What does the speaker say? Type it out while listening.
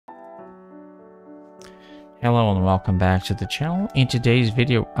Hello and welcome back to the channel. In today's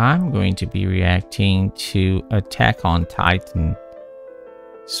video, I'm going to be reacting to Attack on Titan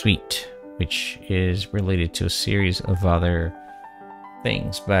Suite, which is related to a series of other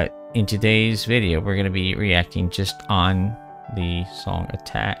things. But in today's video, we're going to be reacting just on the song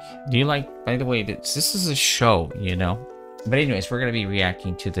Attack. Do you like, by the way, this is a show, you know? But anyways, we're going to be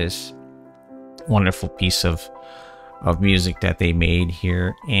reacting to this wonderful piece of music that they made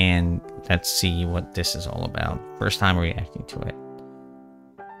here, and let's see what this is all about. First time reacting to it.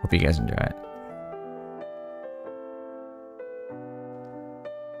 Hope you guys enjoy it.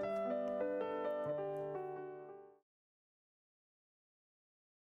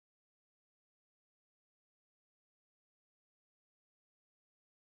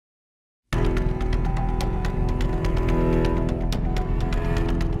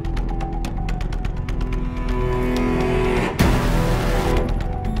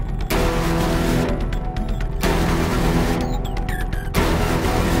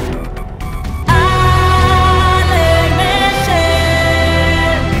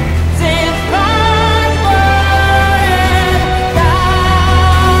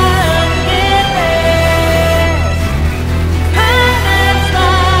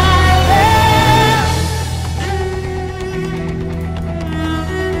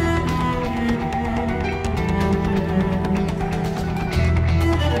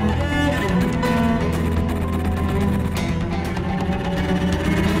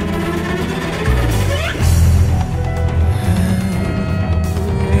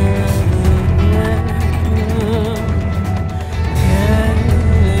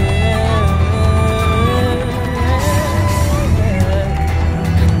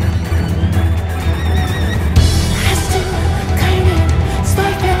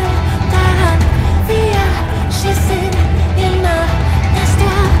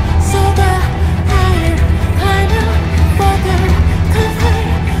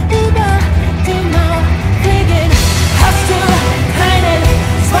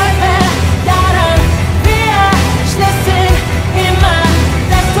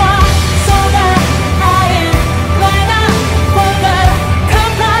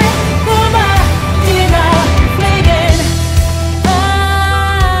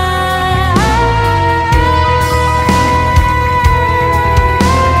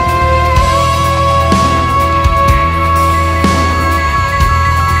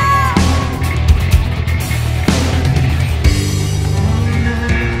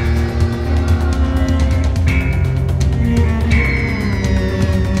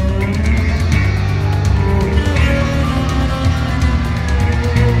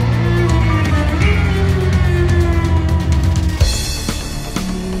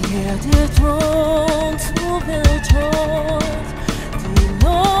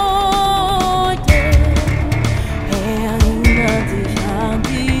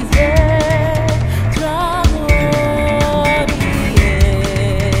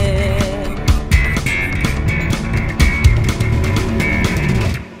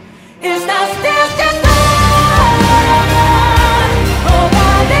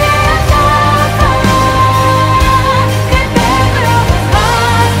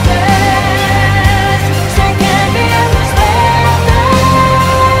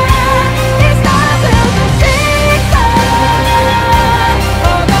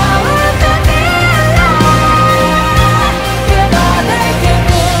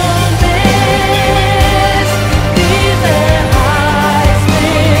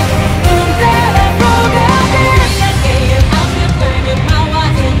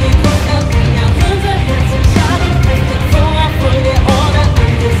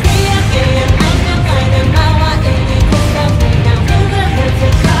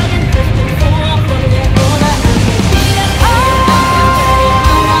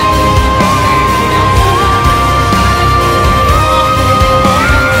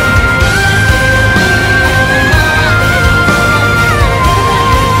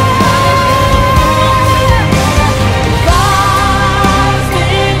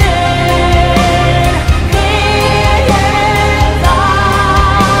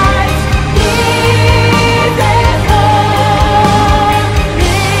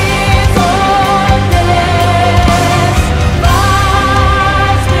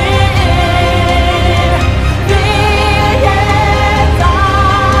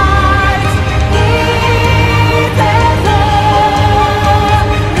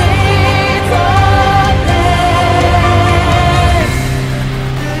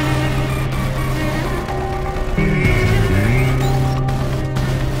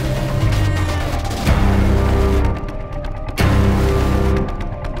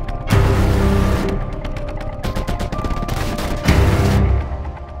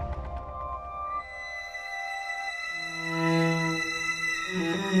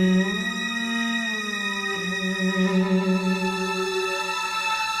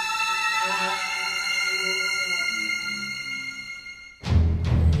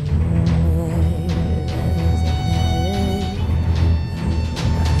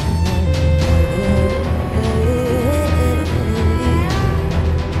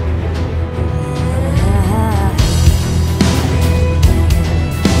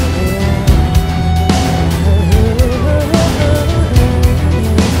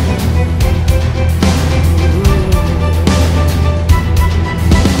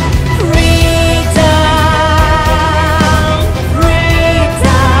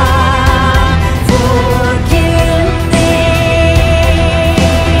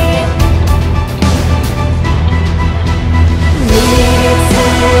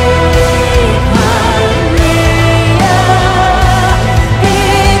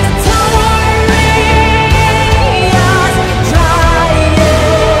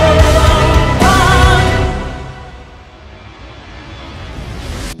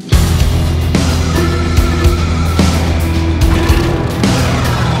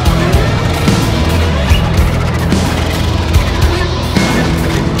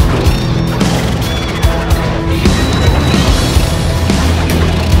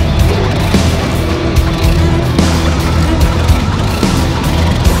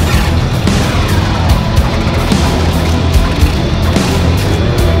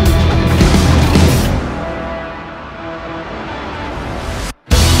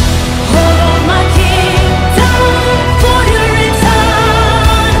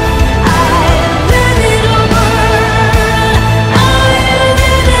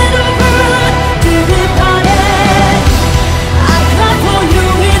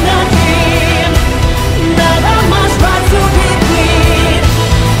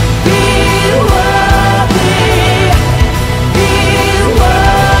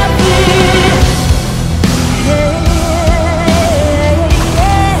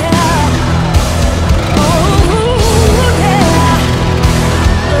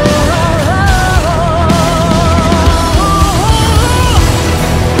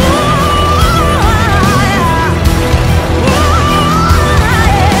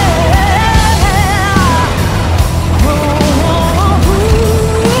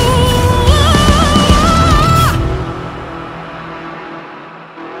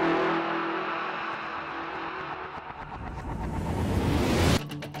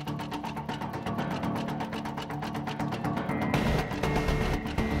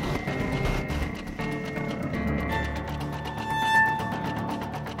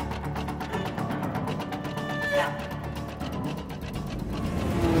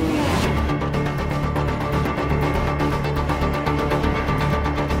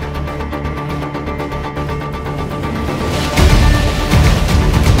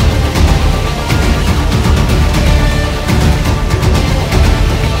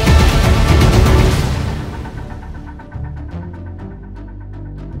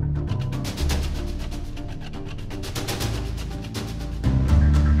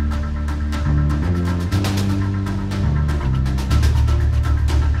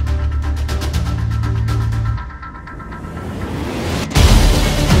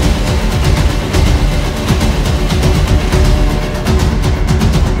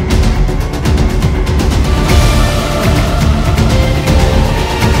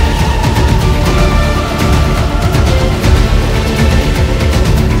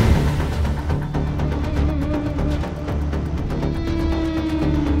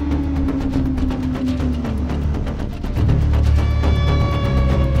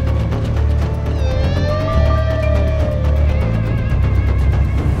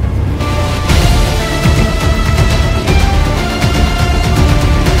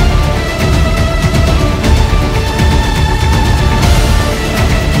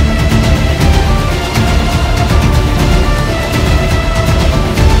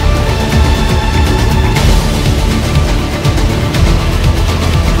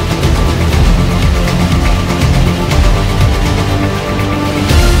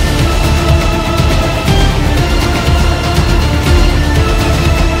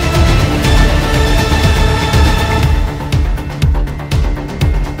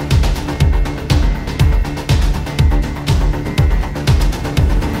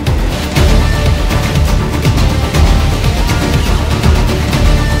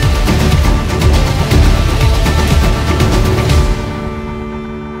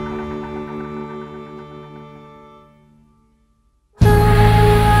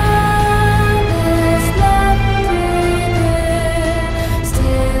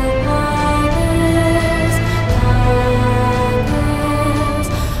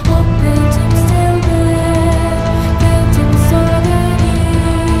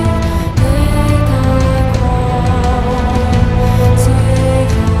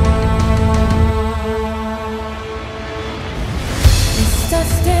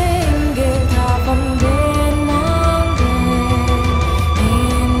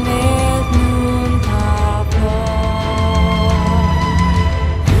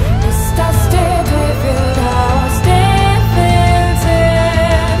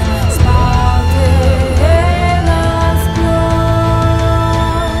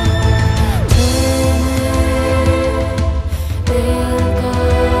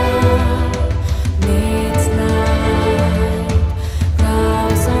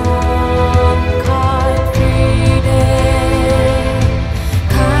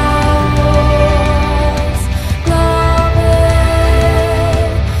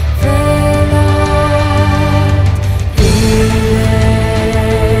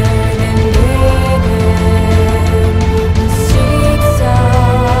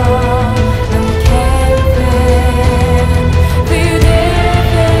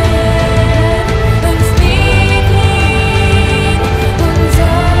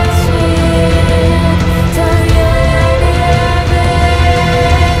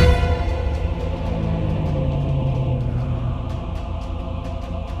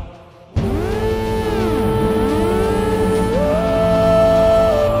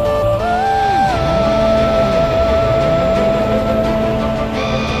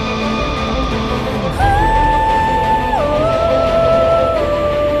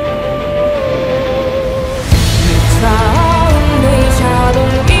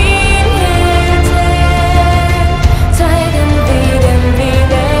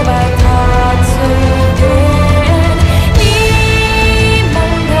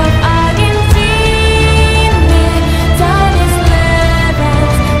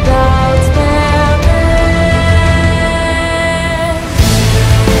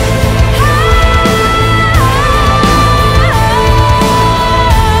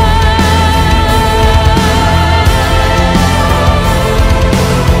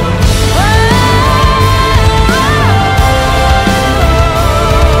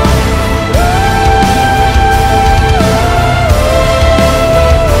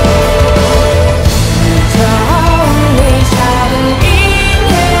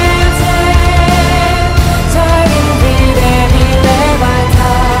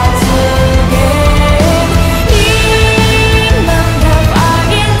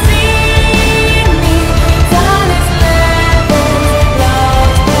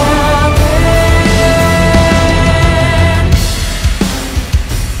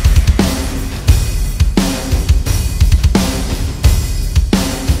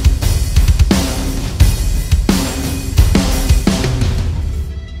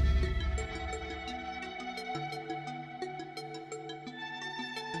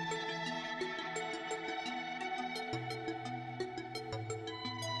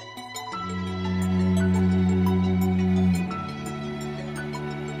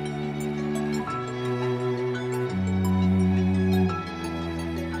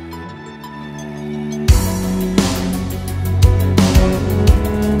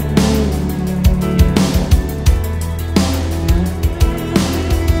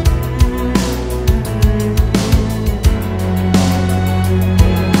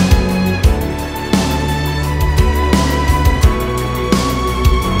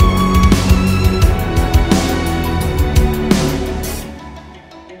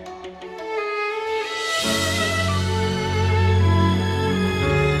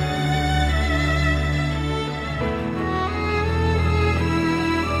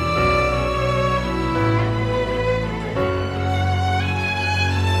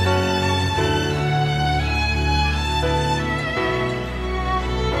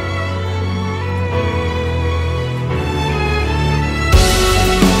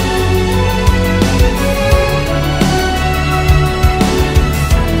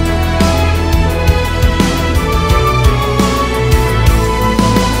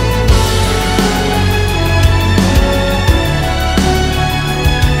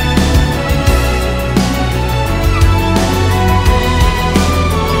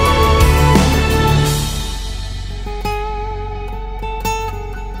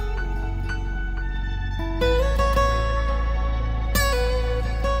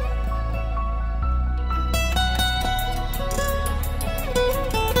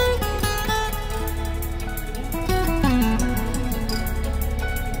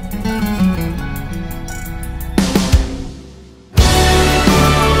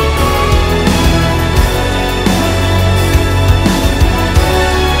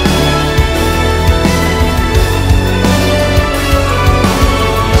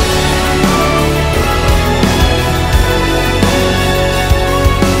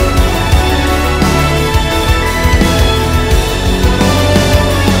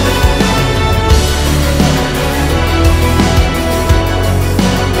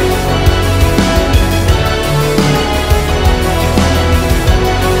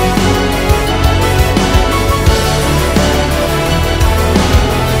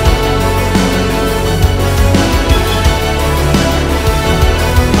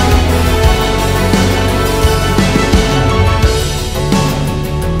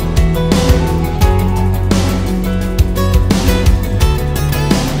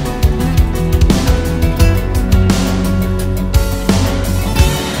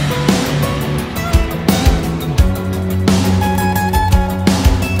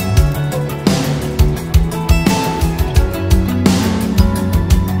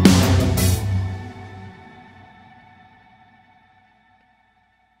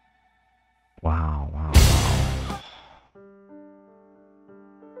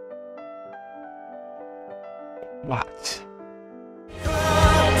 What?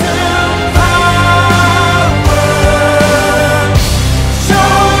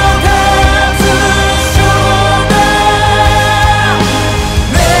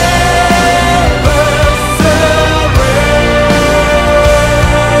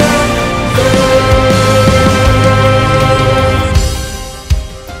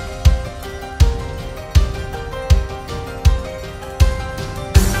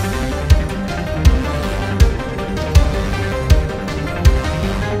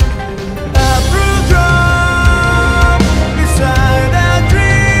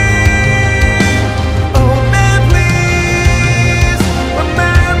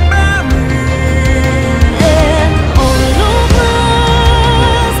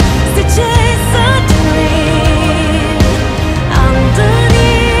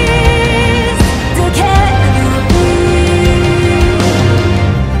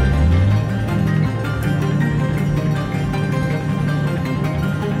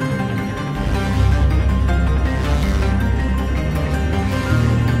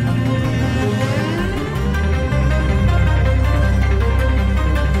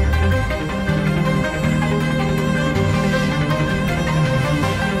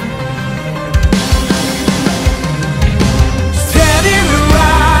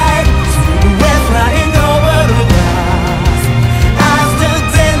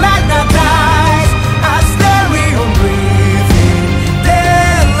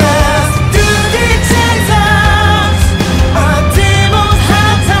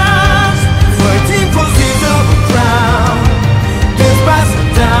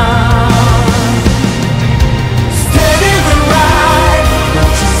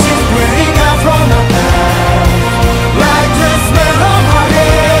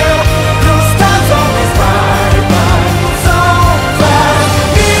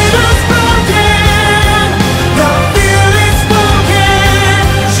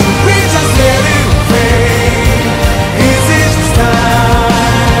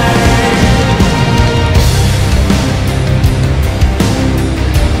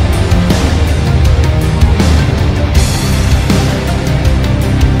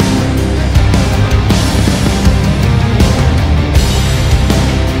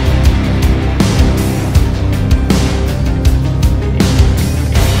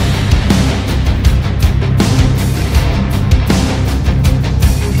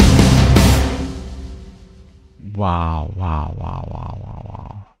 Wow, wow, wow, wow, wow,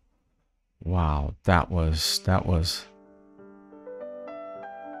 wow. Wow, that was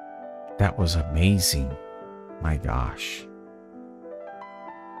amazing. My gosh.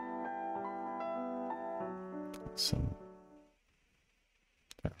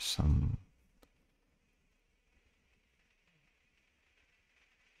 There's some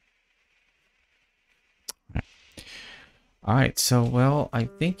All right, so well, I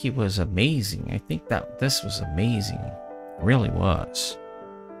think it was amazing. I think that this was amazing. It really was.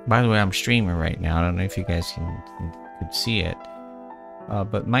 By the way, I'm streaming right now. I don't know if you guys could see it,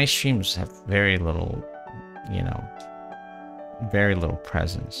 but my streams have very little, you know, very little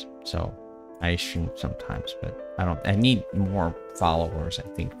presence. So I stream sometimes, but I need more followers, I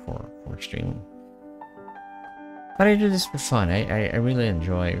think, for streaming. But I do this for fun. I really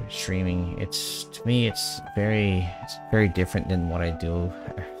enjoy streaming. To me it's very different than what I do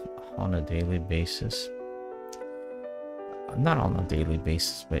on a daily basis. Not on a daily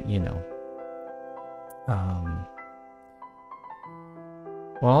basis, but you know.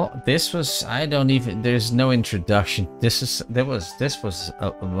 Well, this was, there's no introduction. This was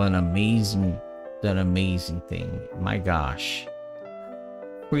an amazing thing. My gosh.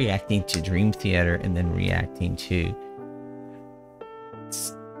 Reacting to Dream Theater and then reacting to,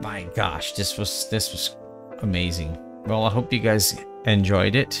 my gosh, this was amazing. Well, I hope you guys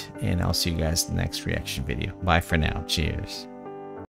enjoyed it, and I'll see you guys in the next reaction video. Bye for now. Cheers.